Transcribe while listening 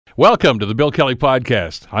Welcome to the Bill Kelly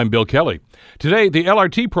Podcast. I'm Bill Kelly. Today, the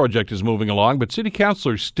LRT project is moving along, but city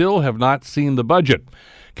councilors still have not seen the budget.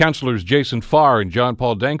 Councillors Jason Farr and John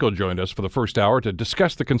Paul Danko joined us for the first hour to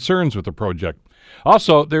discuss the concerns with the project.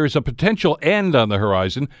 Also, there is a potential end on the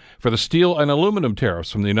horizon for the steel and aluminum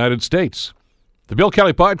tariffs from the United States. The Bill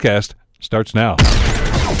Kelly Podcast starts now.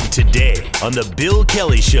 Today on the Bill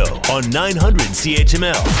Kelly Show on 900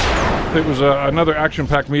 CHML. It was another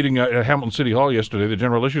action-packed meeting at Hamilton City Hall yesterday, the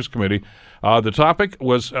General Issues Committee. The topic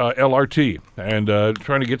was LRT and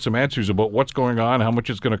trying to get some answers about what's going on, how much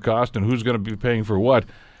it's going to cost, and who's going to be paying for what.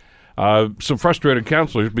 Some frustrated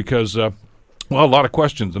councillors because, a lot of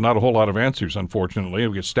questions and not a whole lot of answers, unfortunately.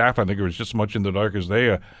 We get staff, I think, it was just as much in the dark as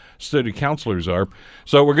they city councillors are.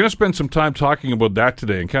 So we're going to spend some time talking about that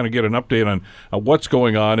today and kind of get an update on what's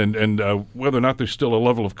going on and whether or not there's still a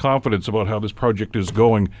level of confidence about how this project is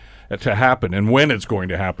going to happen and when it's going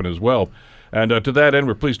to happen as well. And to that end,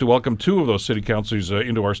 we're pleased to welcome two of those city councillors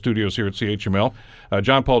into our studios here at CHML.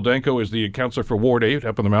 John Paul Danko is the councillor for Ward 8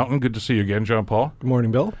 up in the mountain. Good to see you again, John Paul. Good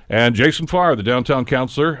morning, Bill. And Jason Farr, the downtown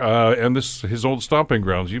councillor, and this his old stomping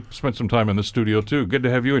grounds. You spent some time in the studio, too. Good to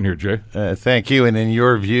have you in here, Jay. Thank you. And in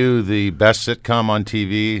your view, the best sitcom on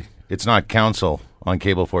TV, it's not Council on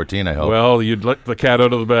Cable 14, I hope. Well, you'd let the cat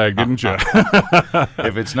out of the bag, didn't you?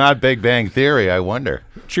 If it's not Big Bang Theory, I wonder.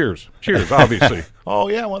 Cheers, obviously. Oh,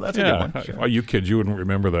 yeah, well, that's a good one. Sure. Oh, you kids, you wouldn't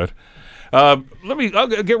remember that. I'll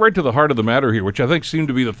get right to the heart of the matter here, which I think seemed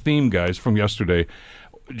to be the theme, guys, from yesterday.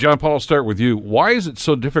 John Paul, I'll start with you. Why is it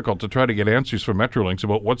so difficult to try to get answers from Metrolinx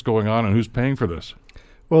about what's going on and who's paying for this?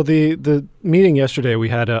 Well, the meeting yesterday, we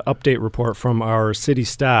had an update report from our city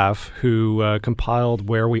staff who compiled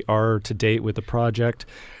where we are to date with the project.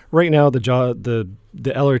 Right now, the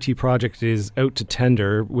LRT project is out to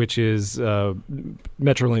tender, which is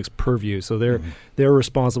Metrolinx purview. So they're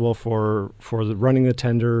responsible for running the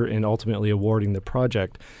tender and ultimately awarding the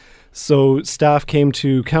project. So staff came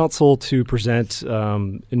to council to present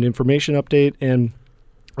an information update, and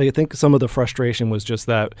I think some of the frustration was just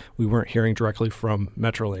that we weren't hearing directly from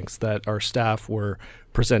Metrolinx, that our staff were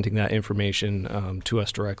presenting that information to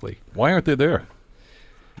us directly. Why aren't they there?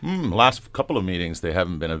 Last couple of meetings, they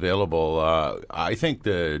haven't been available. I think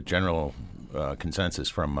the general consensus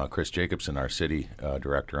from Chris Jacobson, our city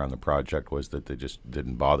director on the project, was that they just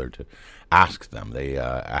didn't bother to ask them. They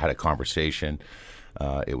had a conversation.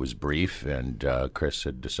 It was brief, and Chris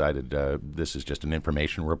had decided this is just an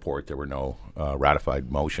information report. There were no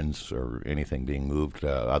ratified motions or anything being moved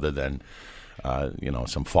other than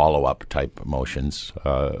some follow-up type motions.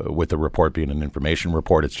 With the report being an information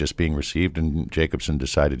report, it's just being received, and Jacobson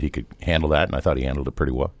decided he could handle that, and I thought he handled it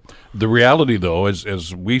pretty well. The reality, though,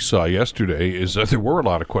 as we saw yesterday, is that there were a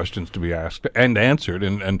lot of questions to be asked and answered,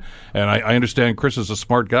 and I understand Chris is a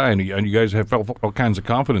smart guy, and you guys have all kinds of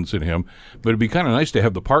confidence in him, but it'd be kind of nice to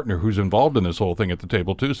have the partner who's involved in this whole thing at the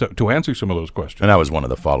table, too, to answer some of those questions. And that was one of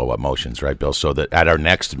the follow-up motions, right, Bill? So that at our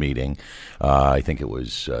next meeting, I think it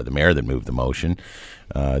was the mayor that moved the motion.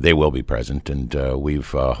 They will be present, and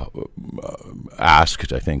we've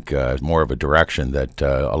asked, I think, more of a direction that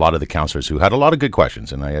a lot of the councillors who had a lot of good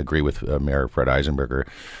questions, and I agree with Mayor Fred Eisenberger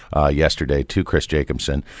yesterday to Chris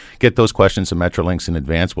Jacobson, get those questions to Metrolinx in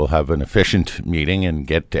advance. We'll have an efficient meeting and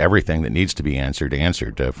get to everything that needs to be answered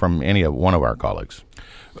from any one of our colleagues.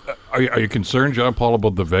 Are you concerned, John Paul,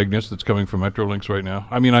 about the vagueness that's coming from Metrolinx right now?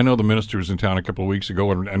 I mean, I know the minister was in town a couple of weeks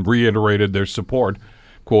ago and reiterated their support,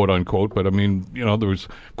 quote unquote, but I mean, there was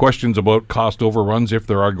questions about cost overruns, if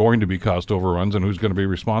there are going to be cost overruns, and who's going to be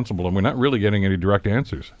responsible, and we're not really getting any direct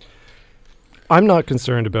answers. I'm not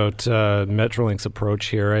concerned about Metrolinx's approach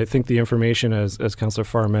here. I think the information, as Councillor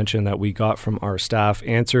Farr mentioned, that we got from our staff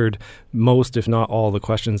answered most, if not all, the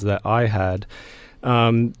questions that I had.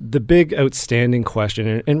 The big outstanding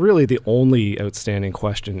question, and really the only outstanding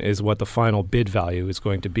question, is what the final bid value is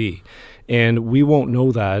going to be. And we won't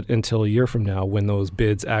know that until a year from now when those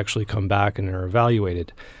bids actually come back and are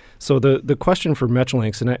evaluated. So the question for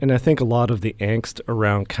Metrolinx, and I think a lot of the angst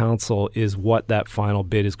around council, is what that final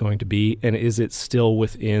bid is going to be, and is it still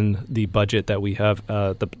within the budget that we have,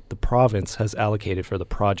 the province has allocated for the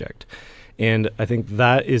project. And I think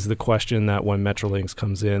that is the question that when Metrolinx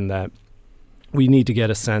comes in, that we need to get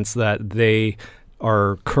a sense that they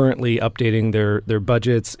are currently updating their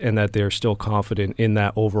budgets and that they're still confident in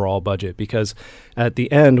that overall budget. Because at the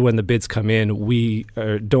end, when the bids come in, we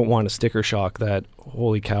don't want a sticker shock that,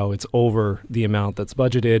 holy cow, it's over the amount that's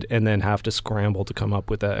budgeted, and then have to scramble to come up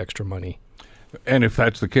with that extra money. And if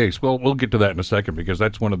that's the case, well, we'll get to that in a second, because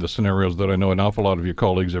that's one of the scenarios that I know an awful lot of your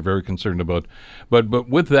colleagues are very concerned about. But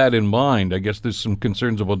with that in mind, I guess there's some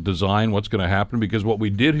concerns about design, what's going to happen, because what we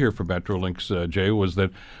did hear from Metrolinx, Jay, was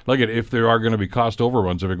that, if there are going to be cost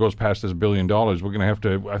overruns, if it goes past this $1 billion, we're going to have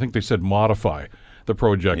to, I think they said, modify the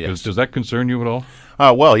project. Yes. Does that concern you at all?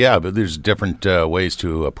 Well, yeah, but there's different ways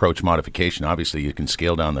to approach modification. Obviously, you can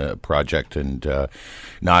scale down the project and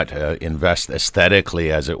not invest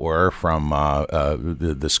aesthetically, as it were, from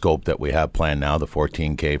the scope that we have planned now, the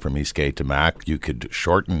 14K from Eastgate to Mac. You could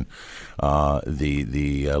shorten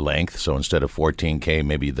the length. So instead of 14K,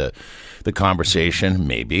 maybe the conversation,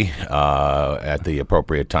 maybe at the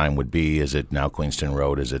appropriate time would be: is it now Queenston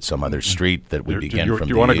Road? Is it some other street that we begin from the east? Do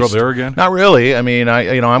you want to go there again? Not really. I mean,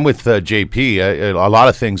 I'm with JP. A lot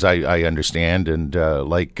of things I understand, and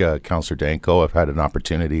like Councillor Danko, I've had an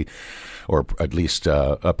opportunity, or at least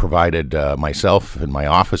provided myself and my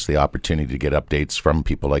office the opportunity to get updates from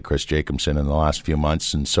people like Chris Jacobson in the last few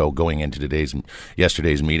months. And so going into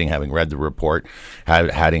yesterday's meeting, having read the report,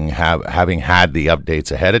 having had the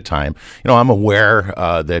updates ahead of time, I'm aware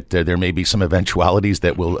that there may be some eventualities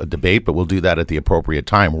that we'll debate, but we'll do that at the appropriate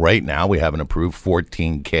time. Right now, we have an approved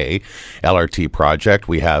 14K LRT project.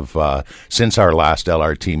 We have, since our last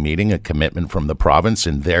LRT meeting, a commitment from the province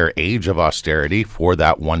in their age of austerity for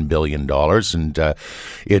that $1 billion. And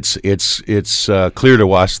it's clear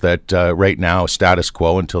to us that right now, status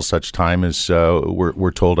quo until such time as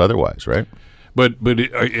we're told otherwise, right? But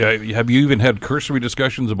have you even had cursory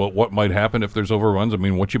discussions about what might happen if there's overruns? I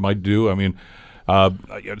mean, what you might do? I mean,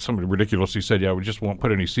 somebody ridiculously said, we just won't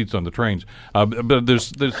put any seats on the trains. But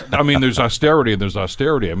there's austerity and there's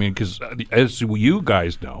austerity. I mean, because as you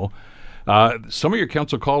guys know, some of your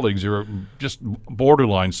council colleagues are just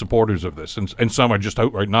borderline supporters of this, and some are just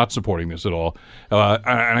outright not supporting this at all.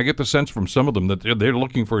 And I get the sense from some of them that they're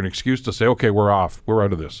looking for an excuse to say, okay, we're off. We're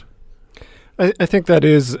out of this. I think that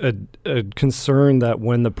is a concern, that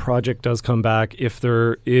when the project does come back, if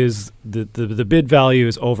there is the bid value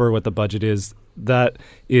is over what the budget is, that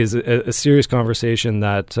is a serious conversation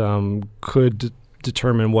that could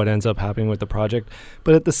determine what ends up happening with the project.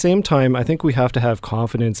 But at the same time, I think we have to have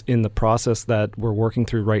confidence in the process that we're working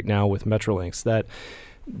through right now with Metrolinx, that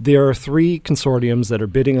there are 3 consortiums that are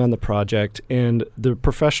bidding on the project, and the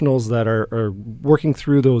professionals that are working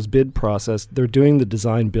through those bid process, they're doing the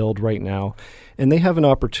design build right now, and they have an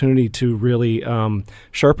opportunity to really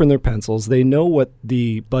sharpen their pencils. They know what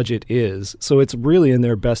the budget is, so it's really in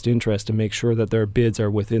their best interest to make sure that their bids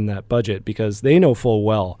are within that budget, because they know full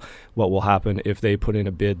well what will happen if they put in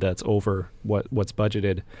a bid that's over what's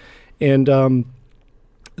budgeted. And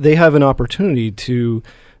they have an opportunity to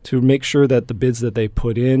make sure that the bids that they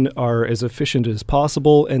put in are as efficient as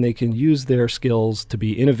possible, and they can use their skills to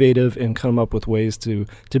be innovative and come up with ways to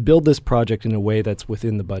build this project in a way that's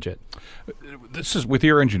within the budget. This is, with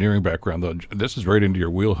your engineering background, though, this is right into your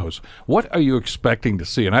wheelhouse. What are you expecting to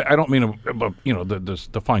see? And I don't mean about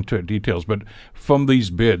the fine details, but from these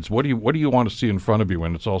bids, what do you want to see in front of you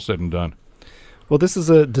when it's all said and done? Well, this is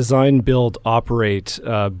a design, build, operate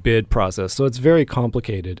bid process, so it's very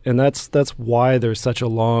complicated, and that's why there's such a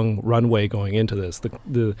long runway going into this.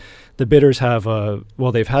 The bidders have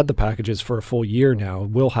they've had the packages for a full year now.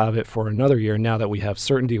 We'll have it for another year now that we have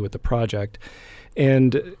certainty with the project,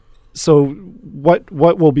 and so what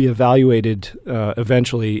will be evaluated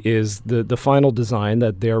eventually is the final design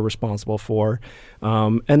that they're responsible for,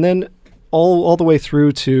 and then all the way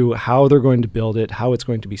through to how they're going to build it, how it's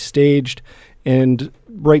going to be staged, and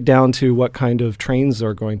right down to what kind of trains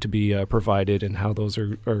are going to be provided and how those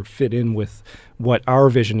are fit in with what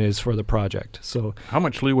our vision is for the project. So, how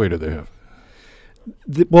much leeway do they have?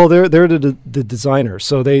 They're the designer,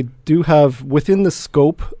 so they do have, within the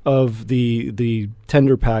scope of the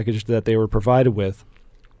tender package that they were provided with,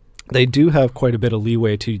 they do have quite a bit of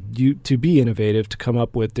leeway to be innovative, to come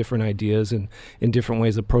up with different ideas and different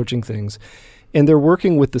ways of approaching things. And they're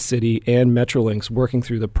working with the city and Metrolinx, working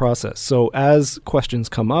through the process. So as questions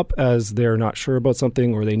come up, as they're not sure about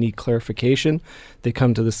something or they need clarification, they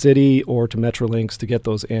come to the city or to Metrolinx to get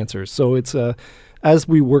those answers. So it's as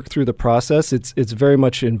we work through the process, it's very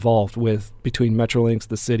much involved between Metrolinx,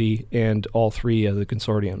 the city, and all 3 of the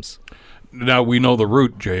consortiums. Now, we know the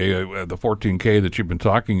route, Jay, the 14K that you've been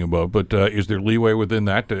talking about, but is there leeway within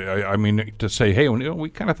that? To say, hey, we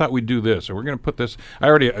kind of thought we'd do this, or we're going to put this. I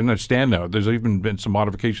already understand now. There's even been some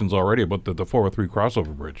modifications already about the 403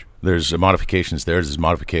 crossover bridge. There's modifications there. There's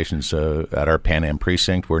modifications at our Pan Am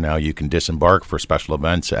precinct, where now you can disembark for special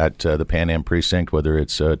events at the Pan Am precinct, whether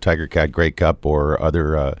it's Tiger Cat Grey Cup or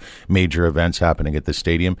other major events happening at the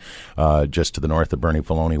stadium just to the north of Bernie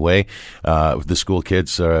Filoni Way. The school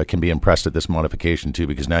kids can be impressed suggested this modification too,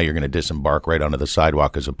 because now you're going to disembark right onto the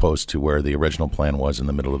sidewalk as opposed to where the original plan was in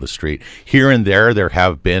the middle of the street. Here and there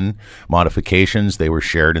have been modifications. They were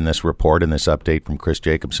shared in this report, in this update from Chris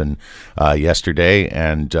Jacobson yesterday,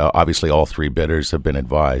 and obviously all three bidders have been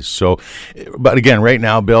advised. So, but again, right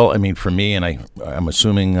now, Bill, I mean, for me, and I'm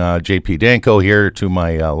assuming JP Danko here to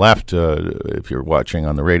my left, if you're watching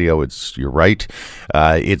on the radio, you're right.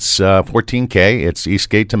 It's 14K. It's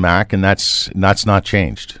Eastgate to Mac, and that's not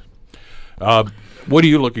changed. What are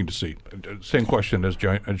you looking to see? Same question as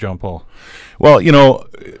John Paul. Well, you know,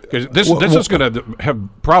 because this is going to have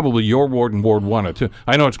probably your ward and Ward 1 or 2.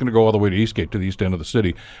 I know it's going to go all the way to Eastgate, to the east end of the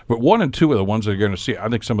city, but 1 and 2 are the ones that are going to see, I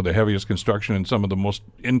think, some of the heaviest construction and some of the most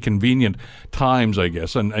inconvenient times, I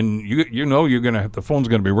guess. And you know you're going to the phone's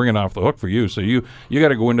going to be ringing off the hook for you, so you got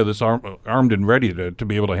to go into this armed and ready to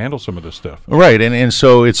be able to handle some of this stuff. Right, and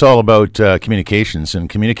so it's all about communications, and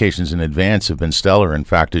communications in advance have been stellar. In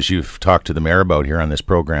fact, as you've talked to the mayor about here on this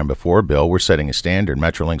program before, Bill, we're setting a standard.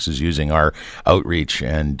 Metrolinx is using our outreach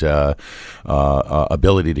and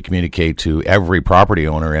ability to communicate to every property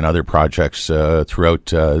owner and other projects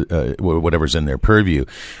throughout whatever's in their purview.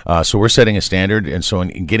 So we're setting a standard, and so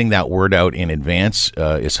in getting that word out in advance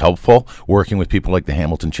is helpful. Working with people like the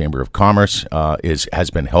Hamilton Chamber of Commerce has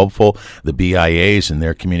been helpful. The BIAs and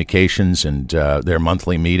their communications and their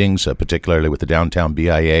monthly meetings, particularly with the Downtown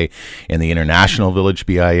BIA and the International Village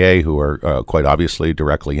BIA, who are quite obviously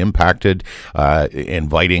directly impacted,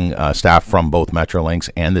 inviting staff from both Metrolinx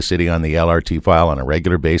and the city on the LRT file on a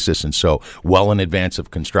regular basis, and so well in advance of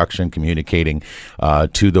construction, communicating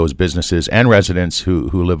to those businesses and residents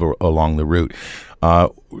who live along the route.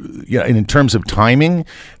 Yeah, and in terms of timing,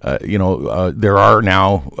 there are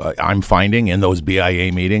now, I'm finding in those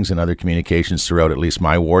BIA meetings and other communications throughout at least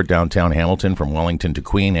my ward, downtown Hamilton, from Wellington to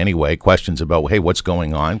Queen anyway, questions about, hey, what's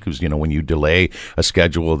going on? Because, when you delay a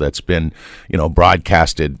schedule that's been,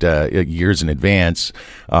 broadcasted years in advance,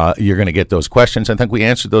 you're going to get those questions. I think we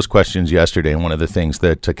answered those questions yesterday, and one of the things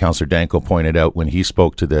that Councillor Danko pointed out when he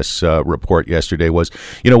spoke to this report yesterday was,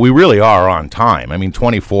 we really are on time. I mean,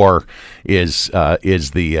 24 is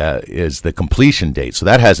the completion date, so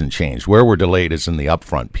that hasn't changed. Where we're delayed is in the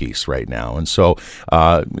upfront piece right now, and so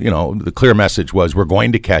the clear message was we're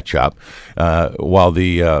going to catch up. While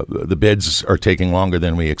the bids are taking longer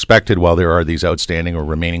than we expected, while there are these outstanding or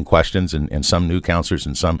remaining questions, and some new councillors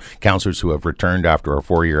and some councillors who have returned after a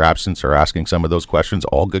 4-year absence are asking some of those questions,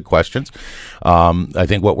 all good questions. I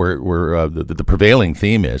think what we're the prevailing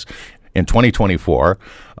theme is, in 2024,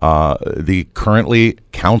 the currently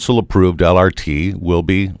council-approved LRT will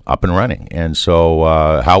be up and running. And so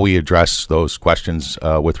how we address those questions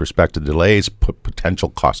with respect to delays, potential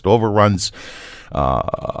cost overruns,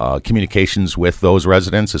 communications with those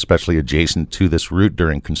residents, especially adjacent to this route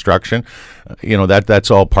during construction,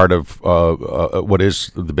 that's all part of what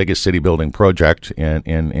is the biggest city building project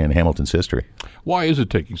in Hamilton's history. Why is it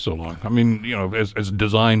taking so long? I mean, as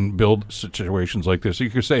design build situations like this, you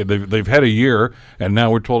could say they've had a year, and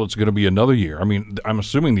now we're told it's going to be another year. I mean, I'm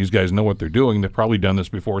assuming these guys know what they're doing. They've probably done this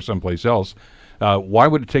before someplace else. Why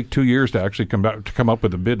would it take 2 years to actually come up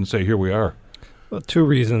with a bid and say, here we are? Well, 2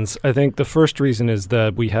 reasons. I think the first reason is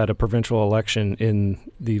that we had a provincial election in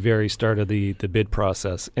the very start of the bid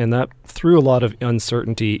process, and that threw a lot of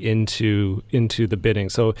uncertainty into the bidding.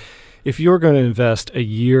 So if you're going to invest a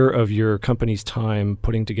year of your company's time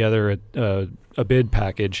putting together a bid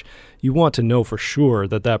package, you want to know for sure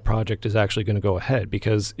that project is actually going to go ahead,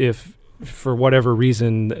 because if for whatever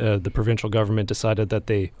reason the provincial government decided that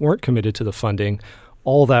they weren't committed to the funding,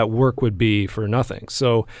 all that work would be for nothing.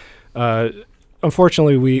 So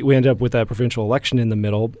unfortunately, we ended up with that provincial election in the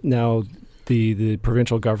middle. Now, the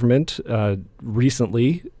provincial government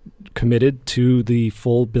recently committed to the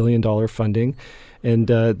full $1 billion funding, and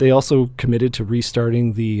they also committed to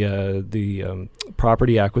restarting the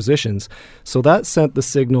property acquisitions. So that sent the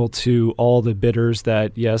signal to all the bidders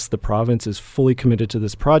that, yes, the province is fully committed to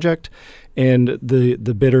this project, and the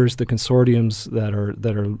bidders, the consortiums that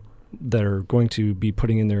are going to be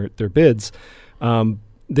putting in their bids,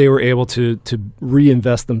 they were able to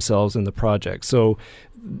reinvest themselves in the project. So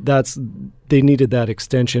they needed that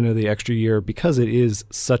extension of the extra year because it is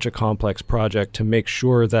such a complex project to make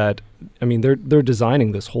sure that, I mean, they're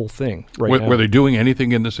designing this whole thing right now. Were they doing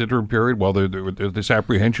anything in this interim period while there's this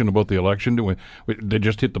apprehension about the election? They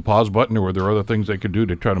just hit the pause button, or were there other things they could do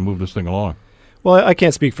to try to move this thing along? Well, I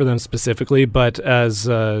can't speak for them specifically, but as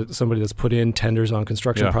somebody that's put in tenders on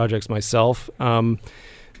construction projects myself,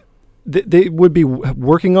 They would be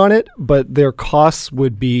working on it, but their costing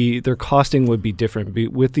would be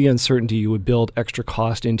different. With the uncertainty, you would build extra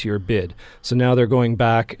cost into your bid. So now they're going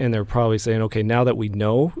back and they're probably saying, okay, now that we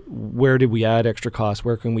know, where did we add extra costs?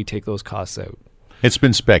 Where can we take those costs out? It's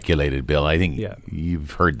been speculated, Bill. I think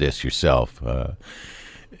you've heard this yourself.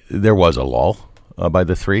 There was a lull by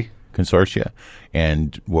the three consortia,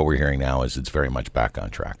 and what we're hearing now is it's very much back on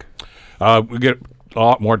track. We get a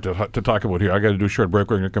lot more to talk about here. I got to do a short break.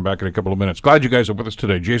 We're going to come back in a couple of minutes. Glad you guys are with us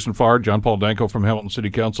today. Jason Farr, John Paul Danko from Hamilton City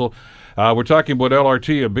Council. We're talking about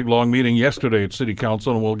LRT, a big long meeting yesterday at City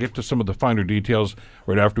Council, and we'll get to some of the finer details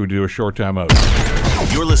right after we do a short time out.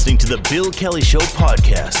 You're listening to the Bill Kelly Show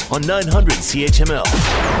podcast on 900 CHML.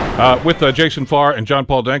 With Jason Farr and John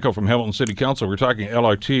Paul Danko from Hamilton City Council, we're talking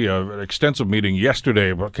LRT, an extensive meeting yesterday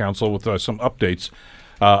about council with some updates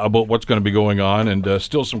about what's going to be going on, and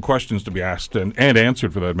still some questions to be asked and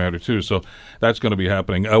answered for that matter too. So that's going to be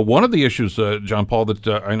happening. One of the issues, John Paul, that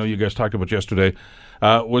I know you guys talked about yesterday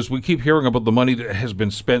was we keep hearing about the money that has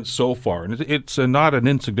been spent so far, and it's not an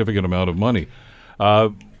insignificant amount of money.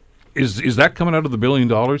 Is that coming out of the $1 billion?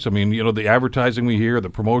 I mean, the advertising we hear, the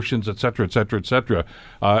promotions, et cetera, et cetera, et cetera.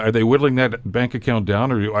 Are they whittling that bank account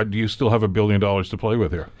down, or do you still have $1 billion to play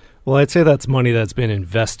with here? Well, I'd say that's money that's been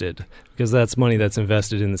invested, because that's money that's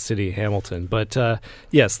invested in the city of Hamilton. But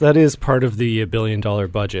yes, that is part of the $1 billion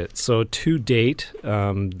budget. So to date,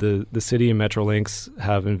 the city and Metrolinx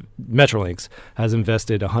has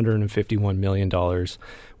invested $151 million,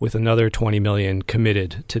 with another $20 million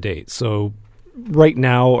committed to date. So right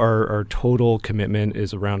now, our total commitment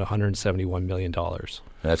is around $171 million.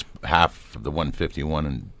 That's half of the 151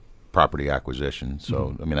 in property acquisition.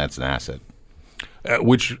 So, I mean, that's an asset.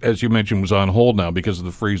 Which, as you mentioned, was on hold now because of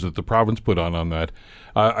the freeze that the province put on that.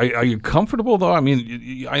 Are you comfortable, though? I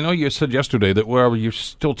mean, I know you said yesterday that, well, we're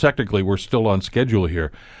still on schedule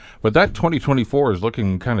here. But that 2024 is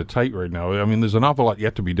looking kind of tight right now. I mean, there's an awful lot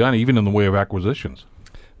yet to be done, even in the way of acquisitions.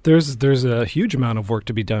 There's a huge amount of work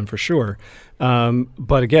to be done for sure.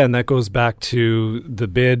 But again, that goes back to the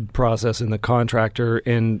bid process and the contractor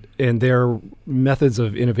and their methods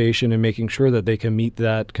of innovation and making sure that they can meet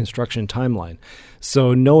that construction timeline.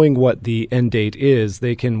 So knowing what the end date is,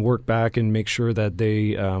 they can work back and make sure that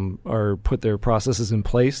they put their processes in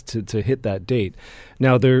place to hit that date.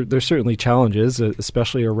 Now, there's certainly challenges,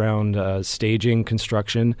 especially around staging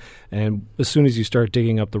construction. And as soon as you start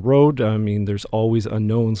digging up the road, I mean, there's always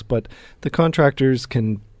unknowns, but the contractors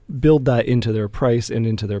can build that into their price and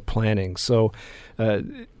into their planning. So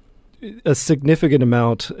a significant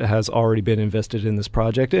amount has already been invested in this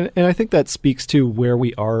project. And I think that speaks to where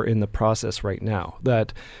we are in the process right now,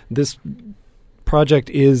 that this project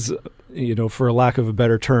is, for a lack of a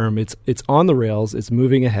better term, it's on the rails, it's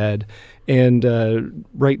moving ahead. And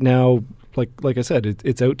right now, like I said,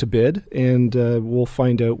 it's out to bid, and we'll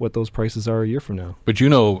find out what those prices are a year from now. But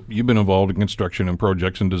you've been involved in construction and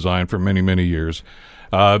projects and design for many, many years.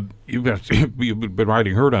 You've been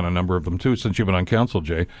riding herd on a number of them, too, since you've been on council,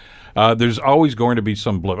 Jay. There's always going to be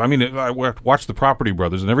some blip. I mean, I watch the Property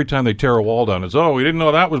Brothers, and every time they tear a wall down, it's, we didn't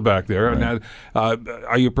know that was back there. Right. And,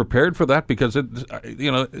 are you prepared for that? Because,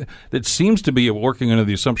 it seems to be working under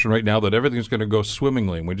the assumption right now that everything's going to go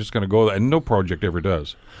swimmingly, and we're just going to go, and no project ever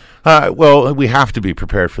does. Well, we have to be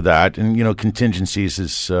prepared for that. And, contingencies,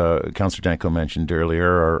 as Councillor Danko mentioned earlier,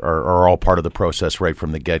 are all part of the process right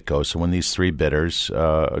from the get-go. So when these three bidders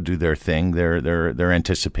do their thing, they're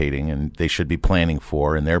anticipating, and they should be planning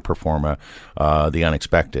for, in their performa, the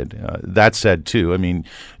unexpected. That said, too, I mean,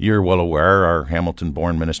 you're well aware our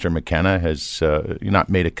Hamilton-born Minister McKenna has not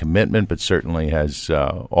made a commitment, but certainly has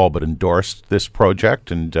all but endorsed this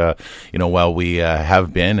project. And, while we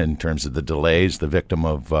have been, in terms of the delays, the victim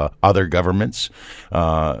of other governments,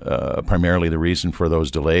 primarily the reason for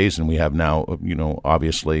those delays. And we have now,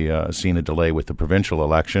 obviously seen a delay with the provincial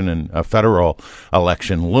election, and a federal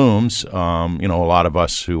election looms. A lot of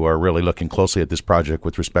us who are really looking closely at this project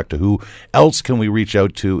with respect to who else can we reach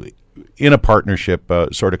out to in a partnership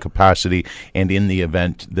sort of capacity, and in the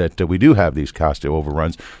event that we do have these cost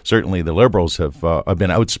overruns. Certainly the Liberals have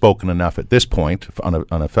been outspoken enough at this point on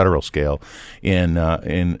a federal scale in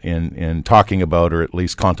talking about, or at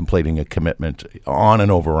least contemplating, a commitment on an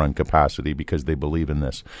overrun capacity, because they believe in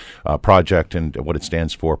this project and what it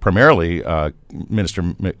stands for. Primarily, Minister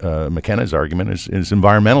McKenna's argument is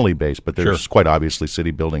environmentally based, but there's quite obviously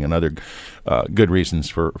city building and other good reasons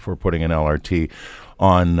for putting an LRT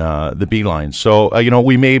on the Beeline. So,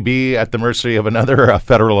 we may be at the mercy of another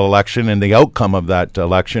federal election and the outcome of that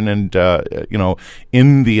election. And,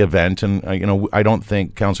 in the event, and, I don't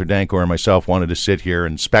think Councillor Danko or myself wanted to sit here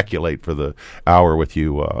and speculate for the hour with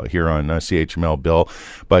you here on CHML, Bill.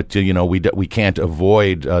 But, we can't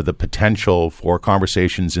avoid the potential for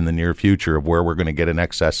conversations in the near future of where we're going to get an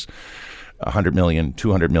excess 100 million,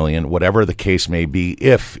 200 million, whatever the case may be,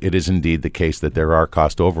 if it is indeed the case that there are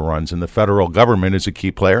cost overruns. And the federal government is a key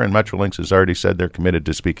player, and Metrolinx has already said they're committed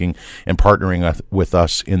to speaking and partnering with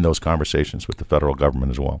us in those conversations with the federal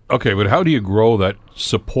government as well. Okay, but how do you grow that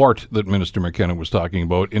support that Minister McKenna was talking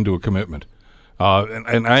about into a commitment?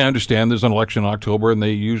 And I understand there's an election in October, and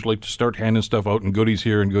they usually start handing stuff out and goodies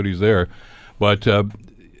here and goodies there. But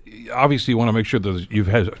obviously you want to make sure that you've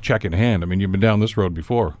had a check in hand. I mean, you've been down this road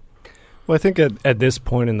before. Well, I think at this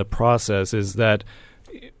point in the process is that,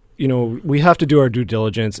 we have to do our due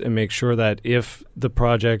diligence and make sure that if the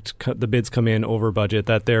project, the bids come in over budget,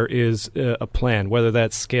 that there is a plan, whether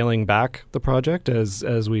that's scaling back the project,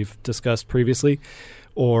 as we've discussed previously,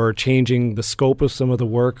 or changing the scope of some of the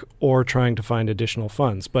work, or trying to find additional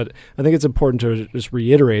funds. But I think it's important to just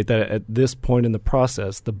reiterate that at this point in the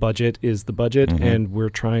process, the budget is the budget, and we're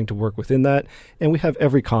trying to work within that. And we have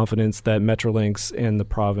every confidence that Metrolinx and the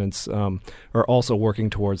province are also working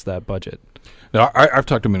towards that budget. Now, I've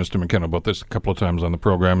talked to Minister McKenna about this a couple of times on the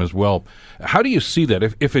program as well. How do you see that?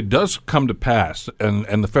 If it does come to pass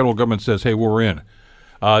and the federal government says, hey, we're in,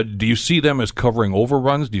 do you see them as covering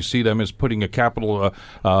overruns? Do you see them as putting a capital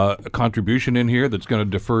contribution in here that's going to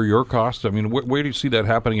defer your costs? I mean, where do you see that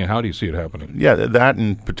happening, and how do you see it happening? Yeah, that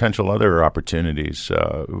and potential other opportunities.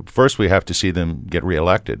 First, we have to see them get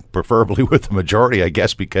reelected, preferably with the majority, I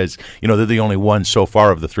guess, because, they're the only ones so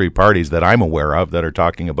far of the three parties that I'm aware of that are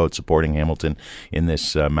talking about supporting Hamilton in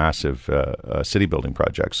this massive city building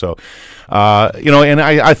project. So, and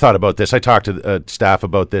I thought about this. I talked to staff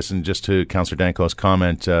about this, and just to Councillor Danko's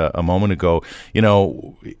comment a moment ago,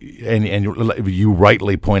 and you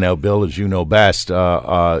rightly point out, Bill, as you know best,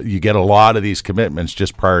 you get a lot of these commitments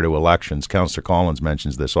just prior to elections. Councillor Collins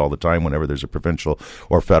mentions this all the time. Whenever there's a provincial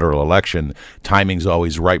or federal election, timing's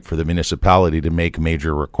always ripe for the municipality to make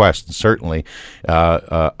major requests. And certainly,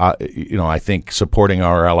 I think supporting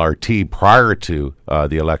our LRT prior to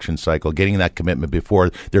the election cycle, getting that commitment before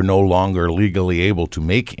they're no longer legally able to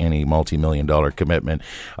make any multi-million-dollar commitment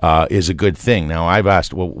is a good thing. Now, I've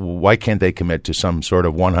asked, well, why can't they commit to some sort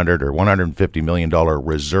of $100 or $150 million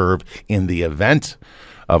reserve in the event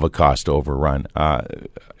of a cost overrun?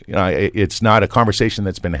 It's not a conversation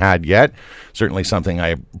that's been had yet. Certainly something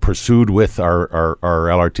I pursued with our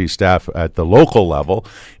LRT staff at the local level,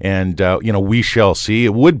 and we shall see.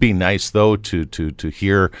 It would be nice, though, to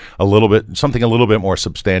hear something a little bit more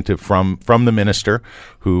substantive from the minister,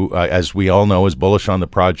 who, as we all know, is bullish on the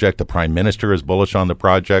project. The Prime Minister is bullish on the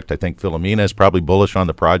project. I think Philomena is probably bullish on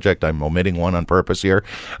the project. I'm omitting one on purpose here,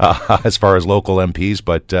 as far as local MPs.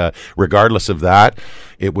 But regardless of that,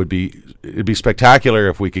 it'd be spectacular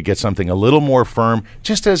if we could get something a little more firm,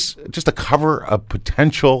 just to cover a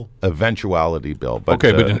potential eventuality, Bill. But,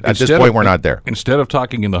 okay, but at this point, we're not there. Instead of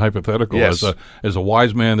talking in the hypothetical, yes, as a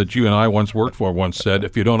wise man that you and I once worked for once said,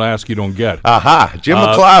 if you don't ask, you don't get. Aha, Jim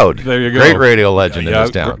McLeod. There you go. Great radio legend in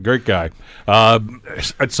this town. Great guy.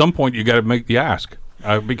 At some point, you got to make the ask.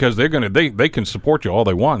 Because they can support you all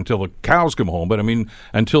they want until the cows come home. But I mean,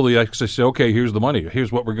 until they actually say, okay, here's the money,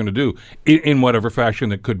 here's what we're going to do, in whatever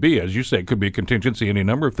fashion it could be. As you say, it could be a contingency, any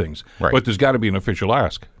number of things. Right. But there's got to be an official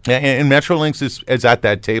ask. And Metrolinx is at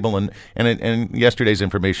that table, and yesterday's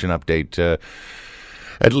information update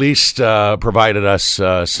at least provided us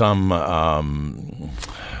some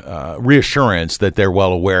reassurance that they're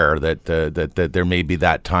well aware that there may be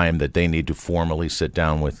that time that they need to formally sit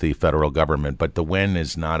down with the federal government, but the when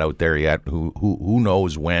is not out there yet. Who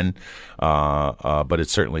knows when? But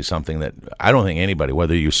it's certainly something that I don't think anybody,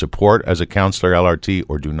 whether you support as a councillor LRT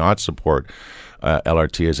or do not support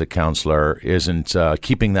LRT as a councillor, isn't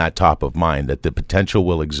keeping that top of mind, that the potential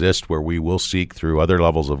will exist where we will seek through other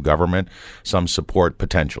levels of government some support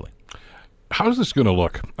potentially. How's this going to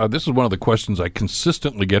look? This is one of the questions I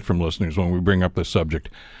consistently get from listeners when we bring up this subject.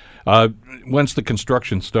 Once the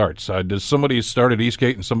construction starts, does somebody start at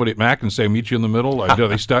Eastgate and somebody at Mac and say, meet you in the middle? Do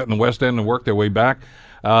they start in the West End and work their way back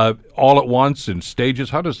all at once in stages?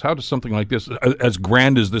 How does something like this, as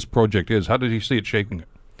grand as this project is, how did you see it shaping it?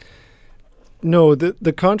 No,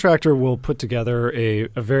 the contractor will put together a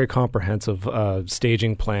very comprehensive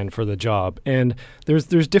staging plan for the job, and there's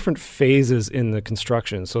different phases in the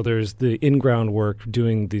construction. So there's the in-ground work,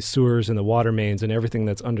 doing the sewers and the water mains and everything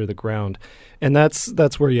that's under the ground, and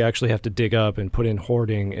that's where you actually have to dig up and put in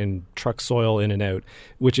hoarding and truck soil in and out,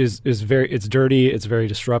 which is it's dirty, it's very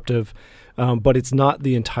disruptive, but it's not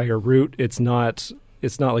the entire route. It's not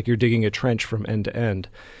like you're digging a trench from end to end.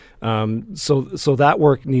 So that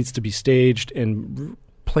work needs to be staged and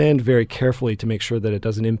planned very carefully to make sure that it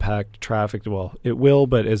doesn't impact traffic. Well, it will,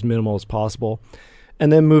 but as minimal as possible.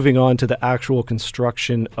 And then moving on to the actual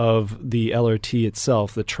construction of the LRT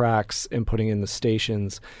itself, the tracks, and putting in the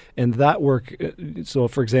stations. And that work, so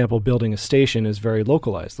for example, building a station is very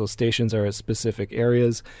localized. Those stations are at specific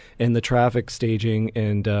areas, and the traffic staging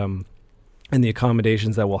and the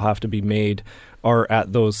accommodations that will have to be made are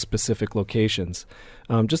at those specific locations.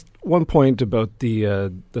 Just one point about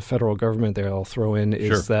the federal government there I'll throw in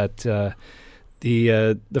is that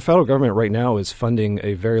the federal government right now is funding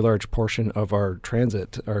a very large portion of our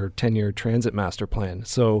 10-year transit master plan.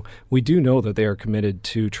 So we do know that they are committed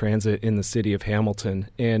to transit in the city of Hamilton.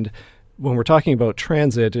 And when we're talking about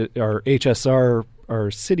transit, our HSR, our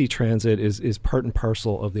city transit is part and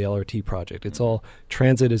parcel of the LRT project. It's all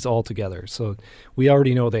transit is all together. So we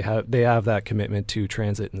already know they have that commitment to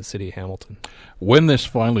transit in the city of Hamilton. When this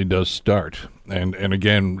finally does start, and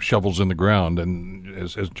again, shovels in the ground, and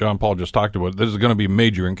as John Paul just talked about, this is going to be a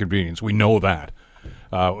major inconvenience. We know that.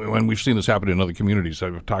 When we've seen this happen in other communities.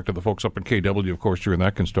 I've talked to the folks up in KW, of course, during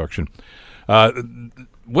that construction.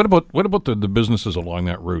 What about the businesses along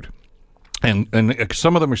that route? And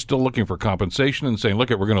some of them are still looking for compensation and saying, look,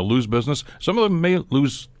 we're going to lose business. Some of them may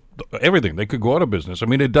lose everything. They could go out of business. I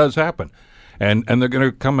mean, it does happen. And they're going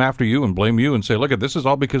to come after you and blame you and say, look, this is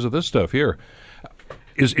all because of this stuff here.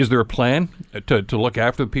 Is there a plan to look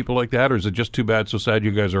after people like that, or is it just too bad, so sad you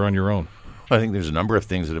guys are on your own? I think there's a number of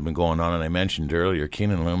things that have been going on, and I mentioned earlier,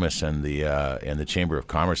 Keenan Loomis and the Chamber of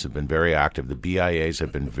Commerce have been very active. The BIAs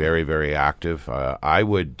have been very, very active. I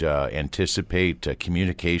would anticipate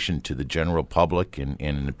communication to the general public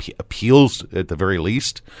and appeals at the very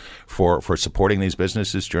least for supporting these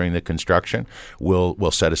businesses during the construction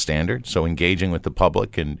will set a standard. So engaging with the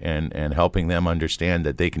public and helping them understand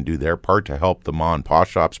that they can do their part to help the ma and pa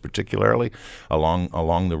shops, particularly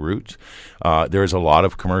along the route. There's a lot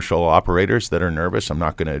of commercial operators that are nervous. I'm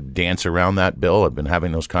not going to dance around that, Bill. I've been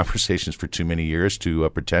having those conversations for too many years to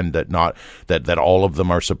pretend that all of them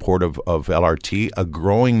are supportive of LRT. A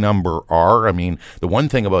growing number are. I mean, the one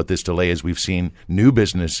thing about this delay is we've seen new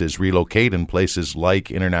businesses relocate in places like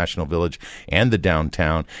International Village and the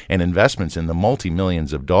downtown, and investments in the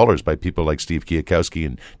multi-millions of dollars by people like Steve Kiakowski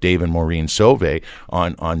and Dave and Maureen Sauvé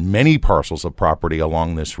on many parcels of property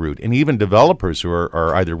along this route, and even developers who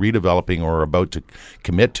are either redeveloping or about to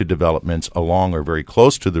commit to developments along or very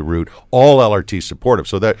close to the route, all LRT supportive.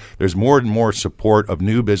 So that there's more and more support of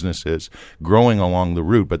new businesses growing along the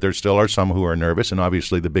route, but there still are some who are nervous, and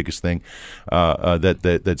obviously the biggest thing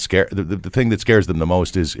the thing that scares them the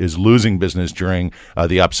most is losing business during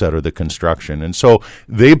the upset or the construction. And so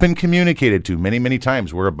they've been communicated to many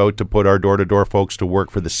times. We're about to put our door-to-door folks to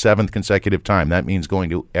work for the 7th consecutive time. That means going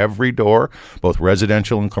to every door, both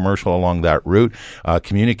residential and commercial along that route,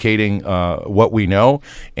 communicating what we know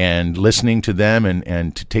and listening to them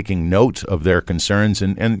and taking note of their concerns.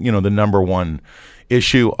 And you know, the number one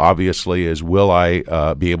issue, obviously, is will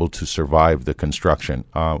I be able to survive the construction?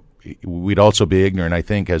 We'd also be ignorant, I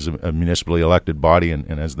think, as a municipally elected body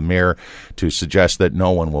and as the mayor, to suggest that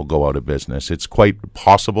no one will go out of business. It's quite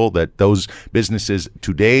possible that those businesses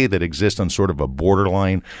today that exist on sort of a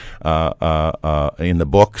borderline in the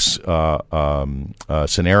books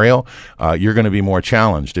scenario, you're going to be more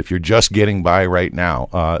challenged if you're just getting by right now.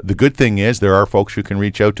 The good thing is there are folks you can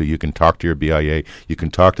reach out to. You can talk to your BIA, you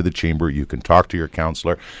can talk to the chamber, you can talk to your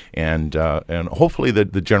councillor, and hopefully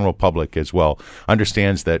the general public as well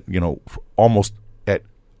understands that, you know, almost at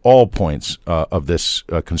all points of this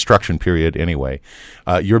construction period anyway,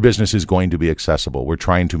 your business is going to be accessible. We're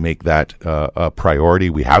trying to make that a priority.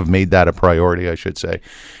 We have made that a priority, I should say.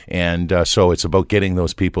 And so it's about getting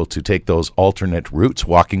those people to take those alternate routes,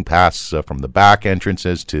 walking paths from the back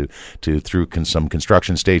entrances to through some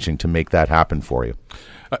construction staging to make that happen for you.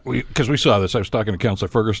 Because we saw this. I was talking to Councillor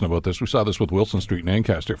Ferguson about this. We saw this with Wilson Street in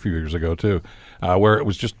Ancaster a few years ago, too, where it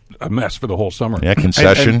was just a mess for the whole summer. Yeah,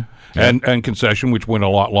 concession. And concession, which went a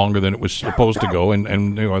lot longer than it was supposed to go. And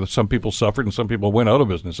you know, some people suffered and some people went out of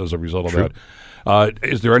business as a result of that.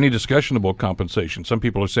 Is there any discussion about compensation? Some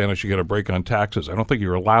people are saying I should get a break on taxes. I don't think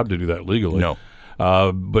you're allowed to do that legally. No.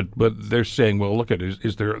 But they're saying, well, look at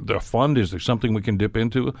is there the fund? Is there something we can dip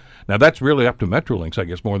into? Now that's really up to Metrolinx, I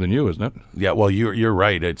guess, more than you, isn't it? Yeah, well, you're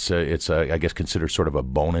right. It's I guess considered sort of a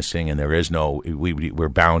bonusing, and there is no we're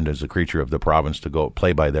bound as a creature of the province to go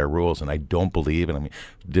play by their rules. And I don't believe, and I mean,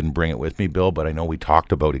 didn't bring it with me, Bill, but I know we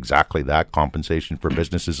talked about exactly that compensation for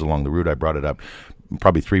businesses along the route. I brought it up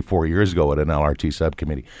probably 3-4 years ago at an LRT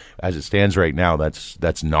subcommittee. As it stands right now,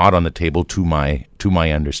 that's not on the table to my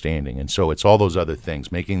understanding. And so it's all those other things,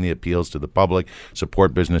 making the appeals to the public,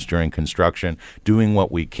 support business during construction, doing what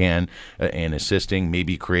we can and assisting,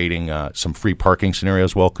 maybe creating some free parking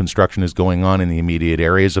scenarios while construction is going on in the immediate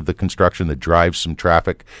areas of the construction that drives some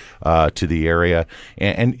traffic to the area.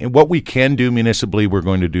 And what we can do municipally, we're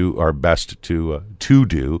going to do our best to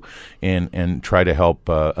do and try to help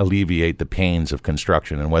alleviate the pains of construction.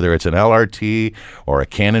 And whether it's an LRT or a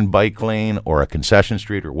Cannon bike lane or a concession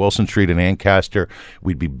street or Wilson Street in Ancaster,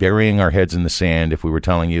 we'd be burying our heads in the sand if we were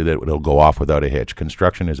telling you that it'll go off without a hitch.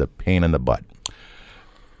 Construction is a pain in the butt.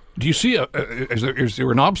 Do you see, is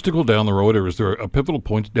there an obstacle down the road, or is there a pivotal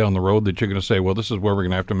point down the road that you're going to say, well, this is where we're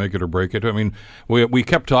going to have to make it or break it? I mean, we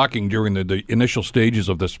kept talking during the initial stages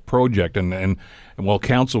of this project, and while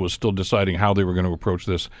council was still deciding how they were going to approach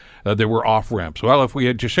this, there were off-ramps. Well, if we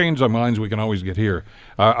had to change our minds, we can always get here.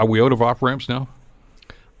 Are we out of off-ramps now?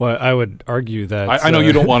 Well, I would argue that I know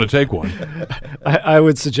you don't want to take one. I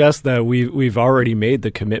would suggest that we've already made the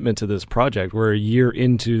commitment to this project. We're a year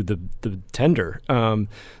into the tender,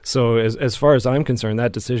 so as far as I'm concerned,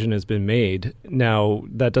 that decision has been made. Now,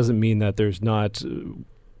 that doesn't mean that there's not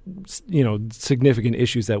significant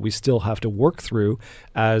issues that we still have to work through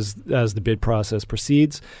as the bid process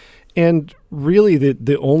proceeds. And really,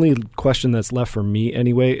 the only question that's left for me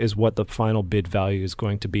anyway is what the final bid value is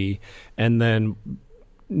going to be, and then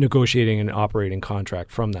negotiating an operating contract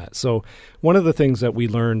from that. So one of the things that we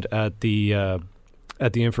learned at the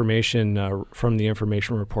information from the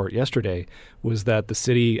information report yesterday was that the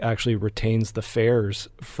city actually retains the fares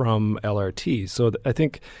from LRT. So I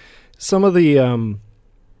think some of the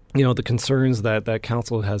the concerns that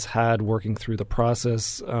council has had working through the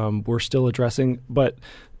process we're still addressing, but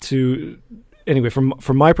anyway,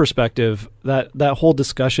 from my perspective, that whole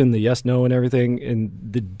discussion, the yes, no, and everything, and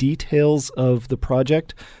the details of the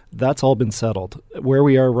project, that's all been settled. Where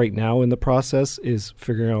we are right now in the process is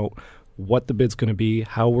figuring out what the bid's going to be,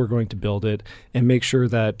 how we're going to build it, and make sure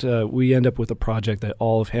that we end up with a project that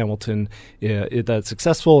all of Hamilton that's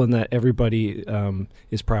successful and that everybody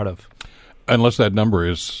is proud of. Unless that number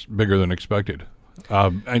is bigger than expected.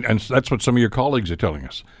 And that's what some of your colleagues are telling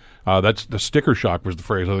us. That's the sticker shock was the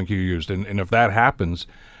phrase I think you used. And if that happens,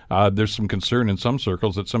 there's some concern in some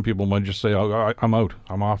circles that some people might just say, oh, I'm out,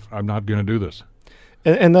 I'm off, I'm not going to do this.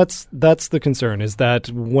 And that's the concern, is that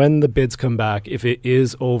when the bids come back, if it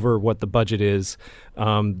is over what the budget is,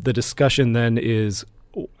 the discussion then is,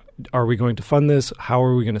 are we going to fund this? How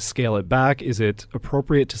are we going to scale it back? Is it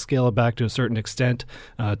appropriate to scale it back to a certain extent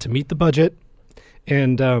to meet the budget?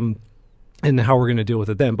 And how we're going to deal with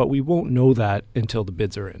it then. But we won't know that until the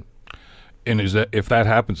bids are in. And if that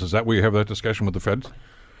happens, is that where you have that discussion with the feds?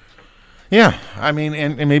 Yeah, I mean,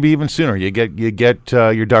 and maybe even sooner. You get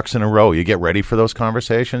your ducks in a row. You get ready for those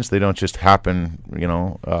conversations. They don't just happen,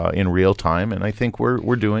 in real time. And I think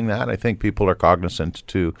we're doing that. I think people are cognizant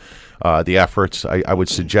to the efforts. I would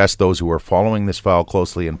suggest those who are following this file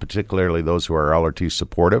closely, and particularly those who are LRT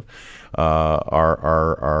supportive,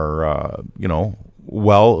 are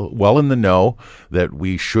well in the know that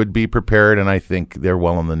we should be prepared, and I think they're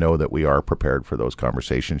well in the know that we are prepared for those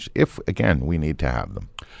conversations if, again, we need to have them.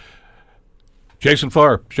 Jason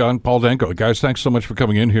Farr, Sean Paul Danko. Guys, thanks so much for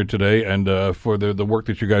coming in here today and for the work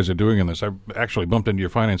that you guys are doing in this. I actually bumped into your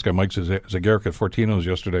finance guy, Mike Zagaric at Fortino's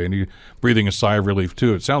yesterday, and he breathing a sigh of relief,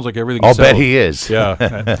 too. It sounds like everything's I'll settled. bet he is. Yeah.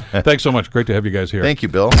 Thanks so much. Great to have you guys here. Thank you,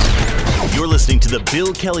 Bill. You're listening to the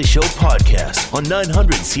Bill Kelly Show podcast on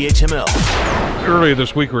 900 CHML. Earlier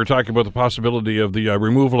this week, we were talking about the possibility of the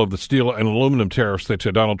removal of the steel and aluminum tariffs that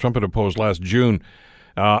Donald Trump had imposed last June.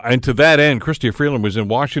 And to that end, Chrystia Freeland was in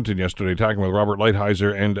Washington yesterday talking with Robert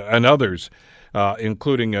Lighthizer and others,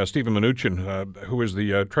 including Stephen Mnuchin, who is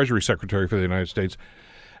the Treasury Secretary for the United States.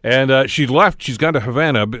 And she left. She's gone to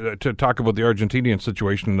Havana to talk about the Argentinian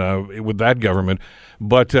situation with that government.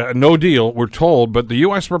 But no deal, we're told. But the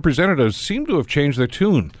U.S. representatives seem to have changed their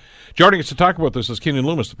tune. Joining us to talk about this is Keenan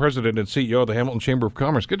Loomis, the president and CEO of the Hamilton Chamber of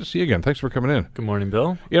Commerce. Good to see you again. Thanks for coming in. Good morning,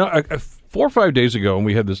 Bill. 4 or 5 days ago when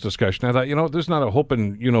we had this discussion, I thought, there's not a hope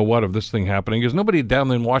in what of this thing happening, because nobody down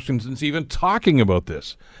in Washington's even talking about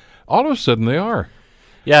this. All of a sudden they are.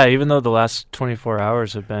 Yeah, even though the last 24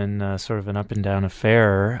 hours have been sort of an up and down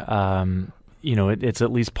affair, it's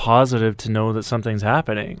at least positive to know that something's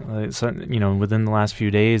happening. Within the last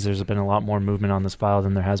few days, there's been a lot more movement on this file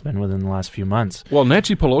than there has been within the last few months. Well,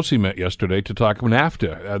 Nancy Pelosi met yesterday to talk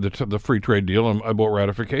NAFTA, the free trade deal, about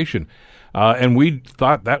ratification. And we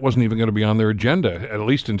thought that wasn't even going to be on their agenda, at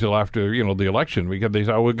least until after, the election. Because they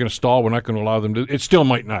thought, we're going to stall, we're not going to allow them to. It still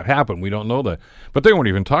might not happen. We don't know that. But they weren't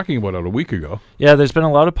even talking about it a week ago. Yeah, there's been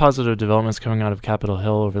a lot of positive developments coming out of Capitol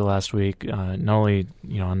Hill over the last week, not only,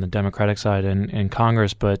 on the Democratic side in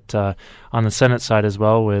Congress, but on the Senate side as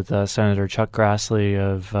well, with Senator Chuck Grassley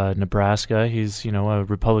of Nebraska. He's, a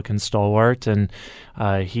Republican stalwart, and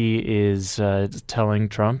he is telling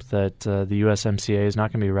Trump that the USMCA is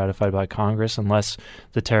not going to be ratified by Congress unless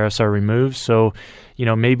the tariffs are removed. So,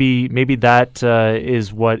 maybe that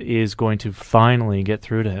is what is going to finally get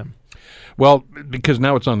through to him. Well, because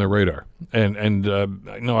now it's on their radar, and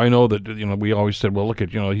I know that we always said, well, look at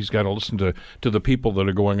he's got to listen to the people that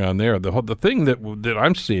are going on there. The thing that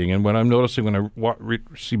I'm seeing, and when I'm noticing when I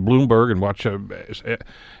see Bloomberg and watch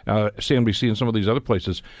CNBC and some of these other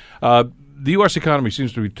places, the U.S. economy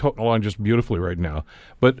seems to be toting along just beautifully right now,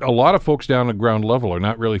 but a lot of folks down at ground level are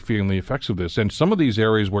not really feeling the effects of this. And some of these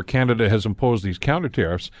areas where Canada has imposed these counter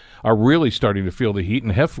tariffs are really starting to feel the heat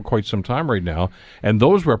and have for quite some time right now. And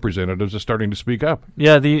those representatives are starting to speak up.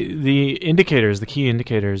 Yeah, the indicators, the key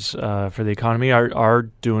indicators for the economy are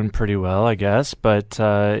doing pretty well, I guess. But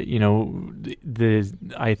I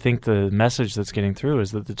think the message that's getting through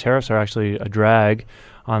is that the tariffs are actually a drag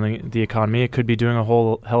on the economy. It could be doing a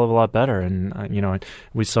whole hell of a lot better. And,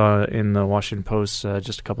 we saw in the Washington Post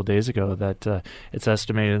just a couple days ago that it's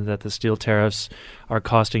estimated that the steel tariffs are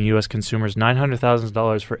costing U.S. consumers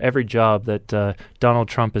 $900,000 for every job that Donald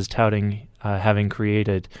Trump is touting having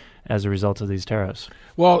created as a result of these tariffs.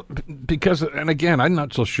 Well, because, and again, I'm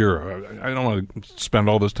not so sure. I don't want to spend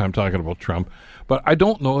all this time talking about Trump, but I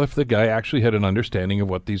don't know if the guy actually had an understanding of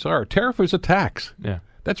what these are. Tariff is a tax. Yeah.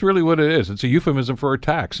 That's really what it is. It's a euphemism for a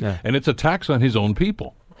tax, and it's a tax on his own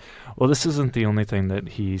people. Well, this isn't the only thing that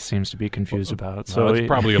he seems to be confused about. So it's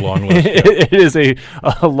probably a long list. It is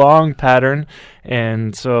a long pattern,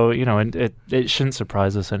 and so it shouldn't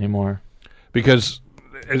surprise us anymore. Because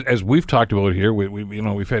as we've talked about here,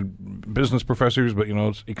 we've had business professors, but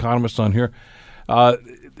it's economists on here.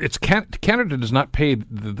 It's Canada does not pay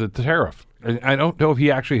the tariff. I don't know if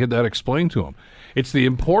he actually had that explained to him. It's the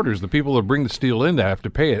importers, the people that bring the steel in, that have to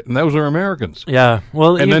pay it, and those are Americans. Yeah,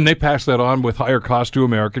 well, and then they pass that on with higher cost to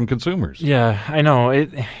American consumers. Yeah, I know.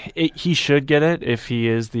 He should get it if he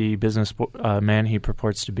is the business man he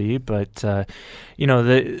purports to be. But the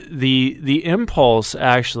impulse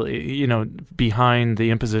actually, behind the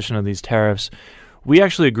imposition of these tariffs, we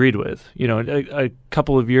actually agreed with. A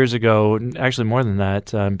couple of years ago, actually more than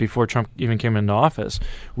that, before Trump even came into office,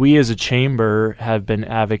 we as a chamber have been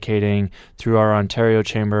advocating through our Ontario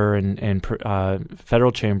Chamber and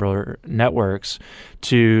federal chamber networks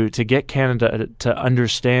to get Canada to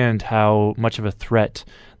understand how much of a threat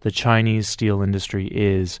the Chinese steel industry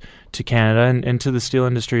is to Canada and to the steel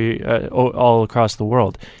industry all across the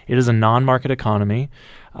world. It is a non-market economy.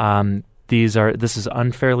 This is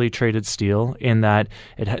unfairly traded steel in that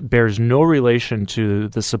it bears no relation to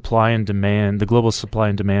the supply and demand, the global supply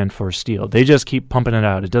and demand for steel. They just keep pumping it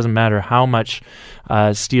out. It doesn't matter how much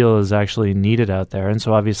steel is actually needed out there, and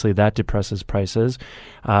so obviously that depresses prices.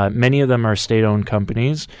 Many of them are state-owned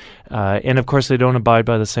companies, and of course they don't abide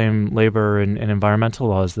by the same labor and environmental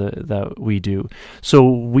laws that we do. So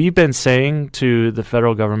we've been saying to the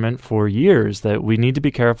federal government for years that we need to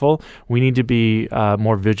be careful. We need to be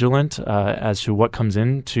more vigilant as to what comes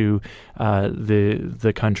into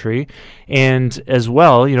the country, and as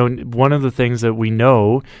well, one of the things that we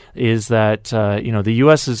know is that the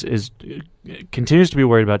U.S. is continues to be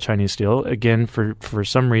worried about Chinese steel. Again, for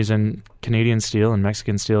some reason, Canadian steel and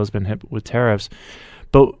Mexican steel has been hit with tariffs.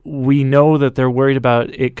 But we know that they're worried about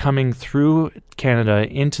it coming through Canada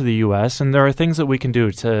into the U.S., and there are things that we can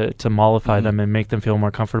do to mollify them and make them feel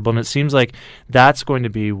more comfortable. And it seems like that's going to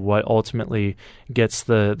be what ultimately gets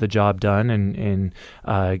the job done in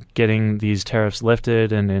getting these tariffs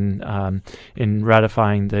lifted and in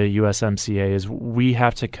ratifying the USMCA is we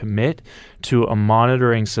have to commit to a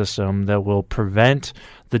monitoring system that will prevent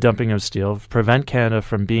the dumping of steel, prevent Canada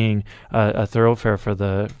from being a thoroughfare for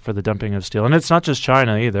the dumping of steel. And it's not just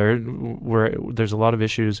China either. There's a lot of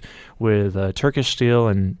issues with Turkish steel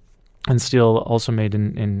and steel also made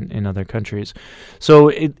in other countries. So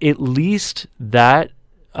at least that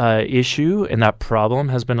issue and that problem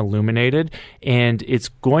has been illuminated, and it's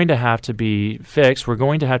going to have to be fixed. We're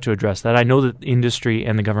going to have to address that. I know that industry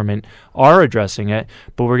and the government are addressing it,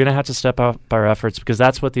 but we're going to have to step up our efforts because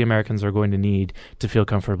that's what the Americans are going to need to feel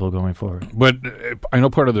comfortable going forward. But I know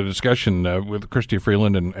part of the discussion with Chrystia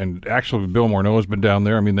Freeland and actually Bill Morneau has been down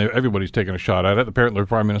there. I mean, everybody's taken a shot at it. Apparently the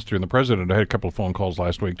Prime Minister and the President, I had a couple of phone calls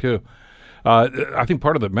last week too. I think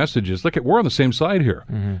part of the message is, look, we're on the same side here.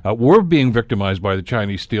 We're being victimized by the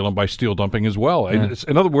Chinese steel and by steel dumping as well. Yeah.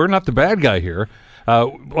 In other words, we're not the bad guy here.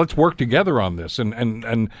 Let's work together on this.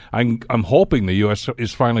 And I'm hoping the U.S.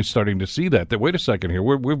 is finally starting to see that wait a second here,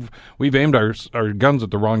 we've aimed our guns at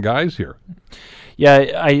the wrong guys here.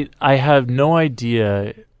 Yeah, I have no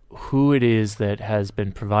idea who it is that has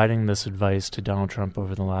been providing this advice to Donald Trump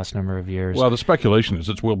over the last number of years. Well, the speculation is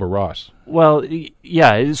it's Wilbur Ross. Well,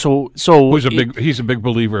 yeah. So he's a big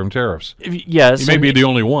believer in tariffs. Yes, he may be the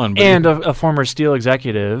only one, but and a former steel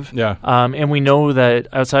executive. Yeah. And we know that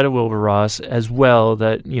outside of Wilbur Ross as well,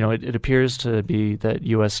 that it appears to be that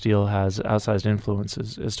U.S. Steel has outsized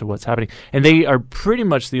influences as to what's happening, and they are pretty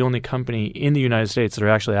much the only company in the United States that are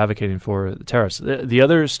actually advocating for the tariffs. The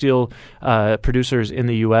other steel producers in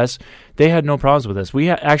the U.S., they had no problems with this. We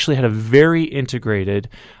actually had a very integrated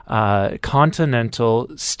continental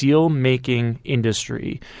steel making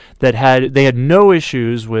industry that had no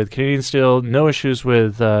issues with Canadian steel, no issues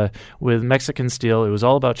with Mexican steel. It was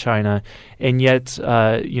all about China, and yet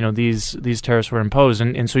these tariffs were imposed,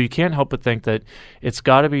 and so you can't help but think that it's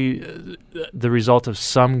got to be the result of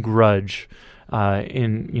some grudge.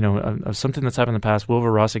 Of something that's happened in the past. Wilbur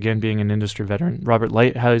Ross, again, being an industry veteran. Robert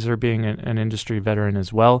Lighthizer being an industry veteran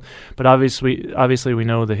as well. But obviously we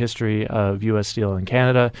know the history of U.S. Steel in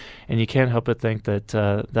Canada, and you can't help but think that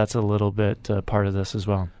that's a little bit part of this as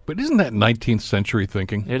well. But isn't that 19th century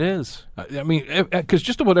thinking? It is. I mean, because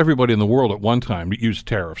just about everybody in the world at one time used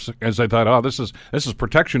tariffs, as they thought, this is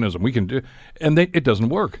protectionism. We can do, and it doesn't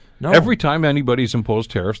work. No. Every time anybody's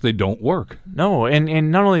imposed tariffs, they don't work. No,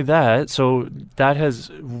 and not only that. So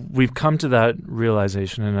we've come to that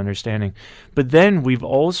realization and understanding, but then we've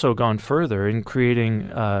also gone further in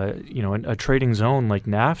creating, a trading zone like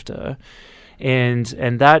NAFTA. And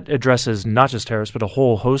that addresses not just tariffs, but a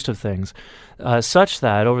whole host of things, such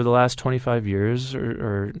that over the last 25 years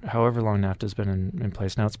or however long NAFTA has been in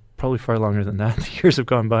place now, it's probably far longer than that. The years have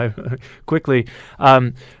gone by quickly.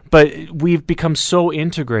 But we've become so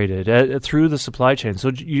integrated through the supply chain.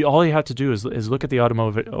 So all you have to do is look at the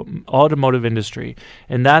automotive industry,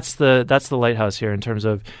 and that's the lighthouse here in terms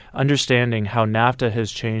of understanding how NAFTA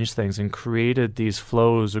has changed things and created these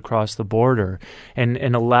flows across the border, and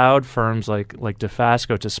allowed firms like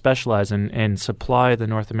Dofasco to specialize and supply the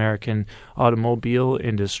North American automobile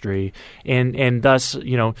industry, and thus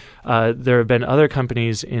there have been other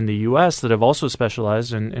companies in the U.S. that have also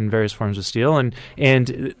specialized in various forms of steel,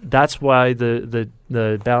 and that's why the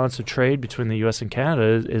balance of trade between the U.S. and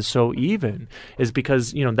Canada is so even, is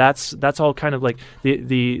because that's all kind of like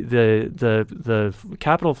the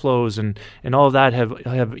capital flows and all of that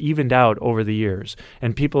have evened out over the years,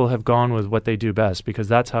 and people have gone with what they do best, because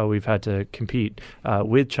that's how we've had to compete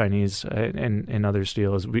with Chinese and other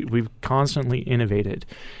steels. We've constantly innovated,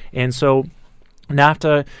 and so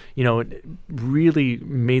NAFTA, really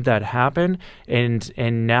made that happen, and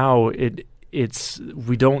now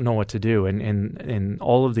we don't know what to do, and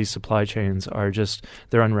all of these supply chains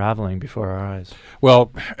they're unraveling before our eyes.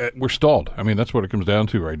 Well, we're stalled. I mean, that's what it comes down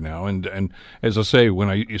to right now. And as I say,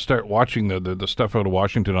 when you start watching the stuff out of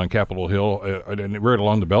Washington on Capitol Hill and right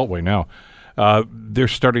along the Beltway now, they're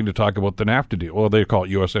starting to talk about the NAFTA deal. Well, they call it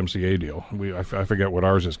USMCA deal. I forget what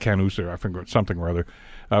ours is, CANUSA, I forget something or other.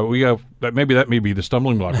 We have that may be the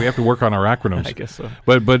stumbling block. We have to work on our acronyms. I guess so.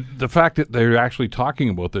 But the fact that they're actually talking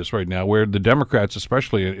about this right now, where the Democrats,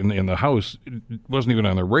 especially in the House, wasn't even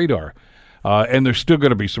on their radar, and there's still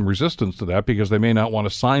going to be some resistance to that because they may not want to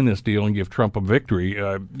sign this deal and give Trump a victory,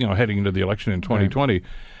 heading into the election in 2020. Right.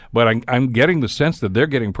 But I'm getting the sense that they're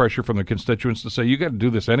getting pressure from the constituents to say, you got to do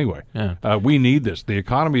this anyway. Yeah. We need this. The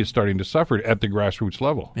economy is starting to suffer at the grassroots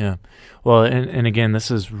level. Yeah. Well, and again,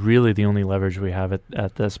 this is really the only leverage we have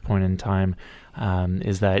at this point in time,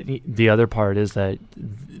 is that the other part is that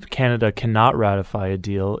Canada cannot ratify a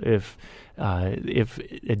deal if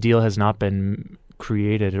a deal has not been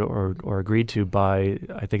created or agreed to by,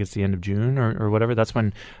 I think it's the end of June or whatever. That's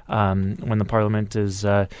when the Parliament is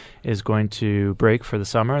going to break for the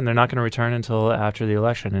summer, and they're not going to return until after the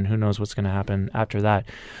election, and who knows what's going to happen after that.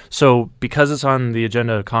 So because it's on the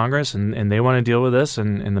agenda of Congress and they want to deal with this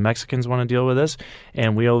and the Mexicans want to deal with this,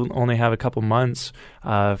 and we only have a couple months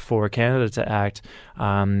for Canada to act,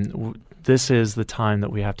 this is the time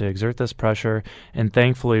that we have to exert this pressure, and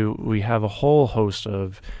thankfully we have a whole host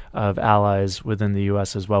of allies within the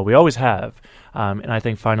U.S. as well. We always have, and I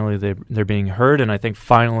think finally they're being heard, and I think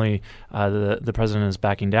finally the president is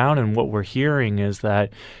backing down, and what we're hearing is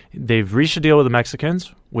that they've reached a deal with the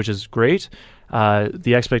Mexicans, which is great.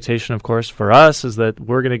 The expectation, of course, for us is that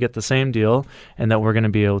we're going to get the same deal and that we're going to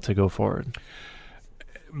be able to go forward.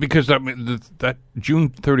 Because that June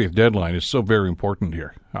 30th deadline is so very important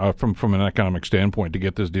here from an economic standpoint to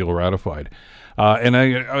get this deal ratified. And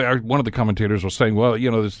I one of the commentators was saying, well,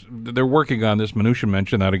 they're working on this. Mnuchin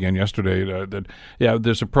mentioned that again yesterday, that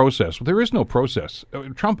there's a process. Well, there is no process.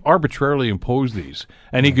 Trump arbitrarily imposed these,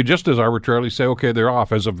 and he could just as arbitrarily say, okay, they're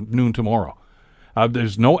off as of noon tomorrow.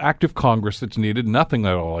 There's no active Congress that's needed, nothing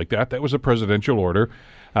at all like that. That was a presidential order.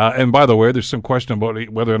 And by the way, there's some question about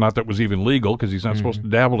whether or not that was even legal, because he's not supposed to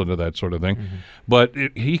dabble into that sort of thing. But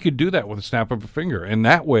he could do that with a snap of a finger. And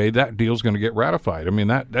that way, that deal's going to get ratified. I mean,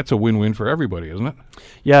 that's a win-win for everybody, isn't it?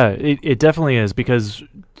 Yeah, it definitely is, because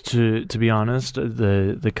to be honest,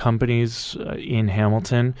 the companies in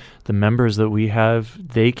Hamilton, the members that we have,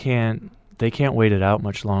 they can't wait it out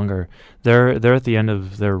much longer. They're at the end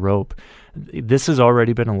of their rope. This has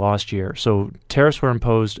already been a lost year. So tariffs were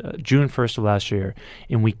imposed June 1st of last year,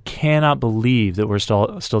 and we cannot believe that we're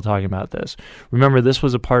still talking about this. Remember, this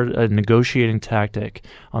was a negotiating tactic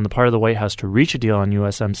on the part of the White House to reach a deal on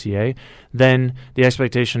USMCA. Then the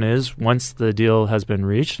expectation is, once the deal has been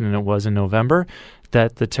reached, and it was in November,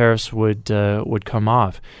 that the tariffs would come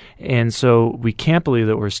off. And so we can't believe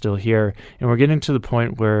that we're still here. And we're getting to the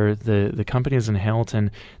point where the companies in Hamilton,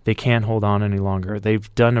 they can't hold on any longer.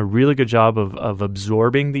 They've done a really good job of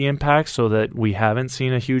absorbing the impact so that we haven't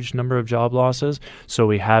seen a huge number of job losses. So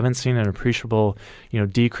we haven't seen an appreciable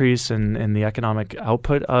decrease in the economic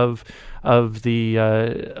output of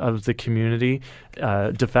the community.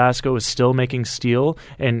 Dofasco is still making steel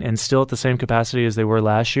and still at the same capacity as they were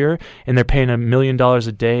last year, and they're paying $1 million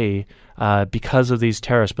a day because of these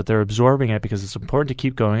tariffs, but they're absorbing it because it's important to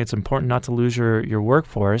keep going. It's important not to lose your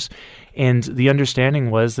workforce, and the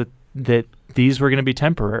understanding was that these were going to be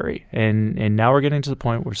temporary, and now we're getting to the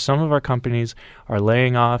point where some of our companies are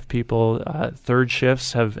laying off people. Third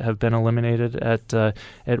shifts have been eliminated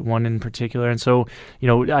at one in particular, and so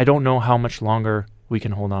I don't know how much longer we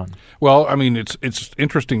can hold on. Well, I mean, it's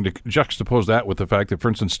interesting to juxtapose that with the fact that, for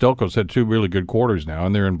instance, Stelco's had 2 really good quarters now,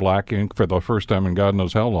 and they're in black ink for the first time in God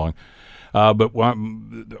knows how long. But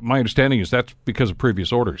my understanding is that's because of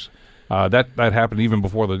previous orders. That happened even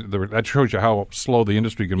before that shows you how slow the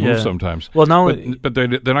industry can move sometimes. Well, but they're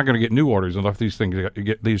not going to get new orders unless these things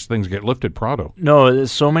get lifted pronto. No,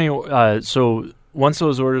 so many. So once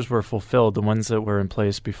those orders were fulfilled, the ones that were in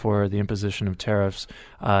place before the imposition of tariffs,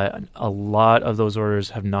 a lot of those orders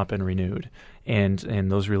have not been renewed. And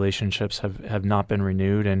those relationships have not been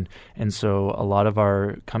renewed, and so a lot of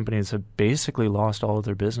our companies have basically lost all of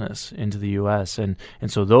their business into the U.S. and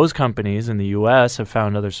so those companies in the U.S. have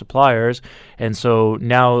found other suppliers, and so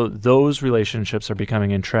now those relationships are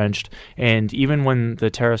becoming entrenched. And even when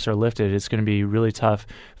the tariffs are lifted, it's going to be really tough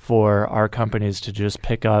for our companies to just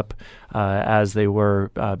pick up as they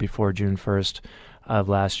were before June 1st. Of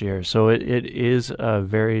last year. So it is a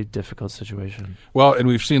very difficult situation. Well, and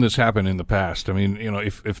we've seen this happen in the past. I mean,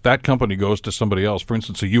 if that company goes to somebody else, for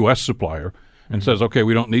instance, a U.S. supplier, and says, okay,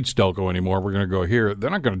 we don't need Stelco anymore, we're going to go here, they're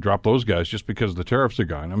not going to drop those guys just because the tariffs are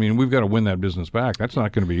gone. I mean, we've got to win that business back. That's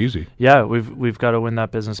not going to be easy. Yeah, we've got to win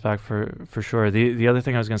that business back for sure. The other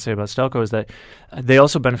thing I was going to say about Stelco is that they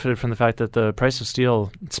also benefited from the fact that the price of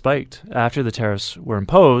steel spiked after the tariffs were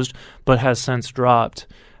imposed, but has since dropped.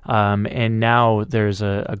 And now there's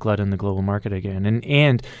a glut in the global market again.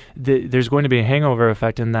 And there's going to be a hangover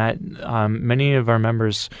effect in that many of our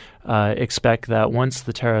members expect that once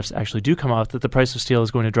the tariffs actually do come off, that the price of steel is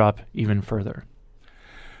going to drop even further.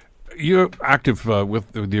 You're active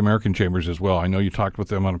with the American Chambers as well. I know you talked with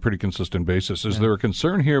them on a pretty consistent basis. Is there a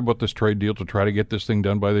concern here about this trade deal to try to get this thing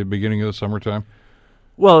done by the beginning of the summertime?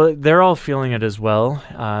 Well, they're all feeling it as well,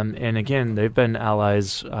 and again, they've been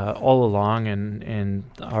allies all along. And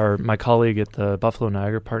my colleague at the Buffalo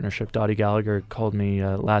Niagara Partnership, Dottie Gallagher, called me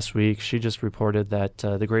last week. She just reported that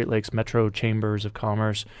the Great Lakes Metro Chambers of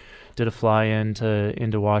Commerce did a fly-in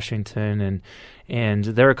into Washington, and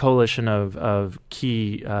they're a coalition of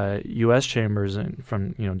key U.S. chambers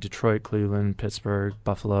from Detroit, Cleveland, Pittsburgh,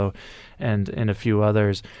 Buffalo, and a few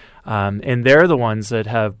others. And they're the ones that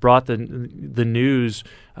have brought the news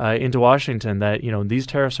into Washington that these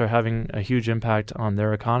tariffs are having a huge impact on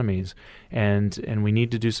their economies, and we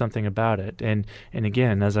need to do something about it. And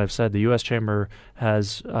again, as I've said, the U.S. Chamber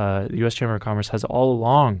of Commerce has all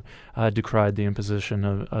along decried the imposition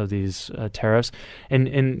of these tariffs. And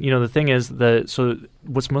the thing is so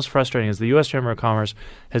what's most frustrating is the U.S. Chamber of Commerce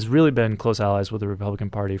has really been close allies with the Republican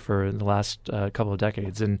Party for the last couple of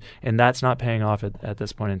decades, and that's not paying off at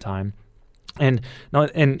this point in time. And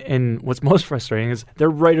what's most frustrating is they're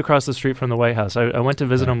right across the street from the White House. I went to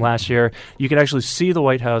visit them last year. You can actually see the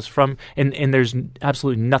White House and there's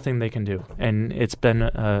absolutely nothing they can do. And it's been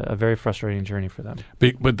a very frustrating journey for them.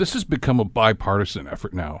 But this has become a bipartisan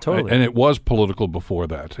effort now. Totally. And it was political before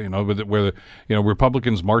that, where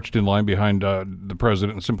Republicans marched in line behind the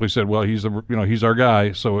president and simply said, well, he's our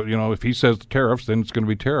guy. So, if he says tariffs, then it's going to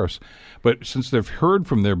be tariffs. But since they've heard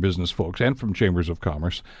from their business folks and from chambers of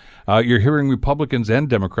commerce, you're hearing Republicans and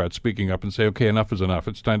Democrats speaking up and say, okay, enough is enough.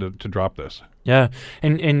 It's time to drop this. Yeah.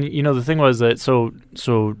 And the thing was that so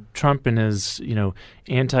Trump and his,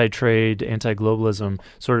 anti-trade, anti-globalism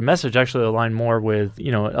sort of message actually aligned more with,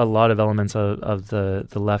 a lot of elements of the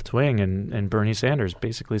left wing and Bernie Sanders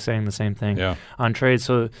basically saying the same thing on trade.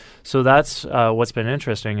 So that's what's been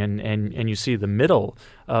interesting. And you see the middle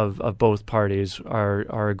of both parties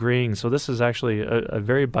are agreeing. So this is actually a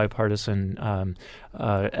very bipartisan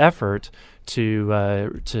effort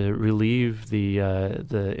to relieve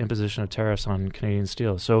the imposition of tariffs on Canadian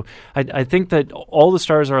steel. So I think that all the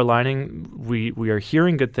stars are aligning. We are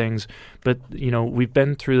hearing good things, but we've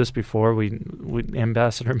been through this before.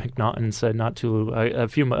 Ambassador McNaughton said a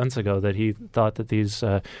few months ago that he thought that these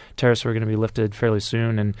tariffs were going to be lifted fairly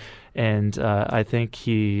soon, and I think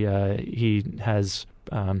he has.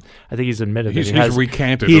 I think he's admitted he's that he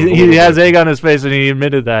recanted. He has egg on his face, and he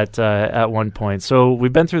admitted that at one point. So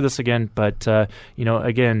we've been through this again, but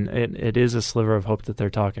again, it is a sliver of hope that they're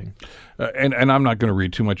talking. And I'm not going to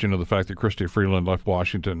read too much into the fact that Chrystia Freeland left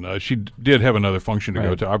Washington. She did have another function to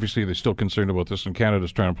go to. Obviously, they're still concerned about this, and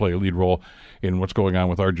Canada's trying to play a lead role in what's going on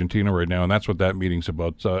with Argentina right now, and that's what that meeting's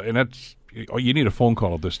about. And that's. You need a phone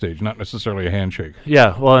call at this stage, not necessarily a handshake.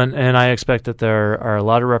 Yeah, well, and I expect that there are a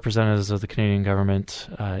lot of representatives of the Canadian government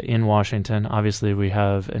in Washington. Obviously, we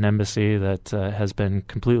have an embassy that has been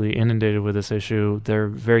completely inundated with this issue. They're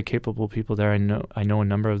very capable people there. I know a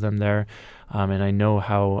number of them there, and I know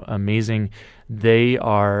how amazing they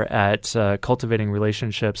are at cultivating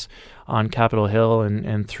relationships on Capitol Hill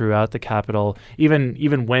and throughout the Capitol,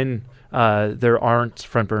 even when there aren't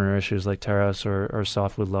front burner issues like tariffs or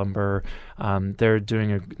softwood lumber.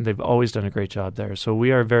 They've always done a great job there. So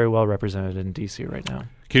we are very well represented in D.C. right now.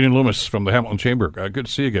 Keenan Loomis from the Hamilton Chamber. Good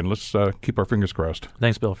to see you again. Let's keep our fingers crossed.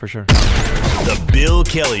 Thanks, Bill, for sure. The Bill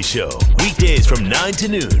Kelly Show, weekdays from 9 to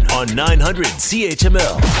noon on 900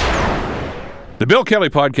 CHML. The Bill Kelly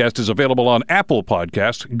Podcast is available on Apple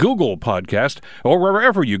Podcast, Google Podcast, or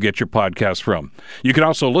wherever you get your podcasts from. You can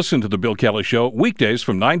also listen to The Bill Kelly Show weekdays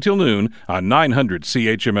from 9 till noon on 900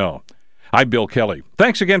 CHML. I'm Bill Kelly.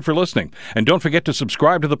 Thanks again for listening. And don't forget to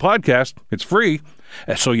subscribe to the podcast. It's free,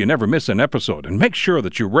 so you never miss an episode. And make sure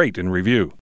that you rate and review.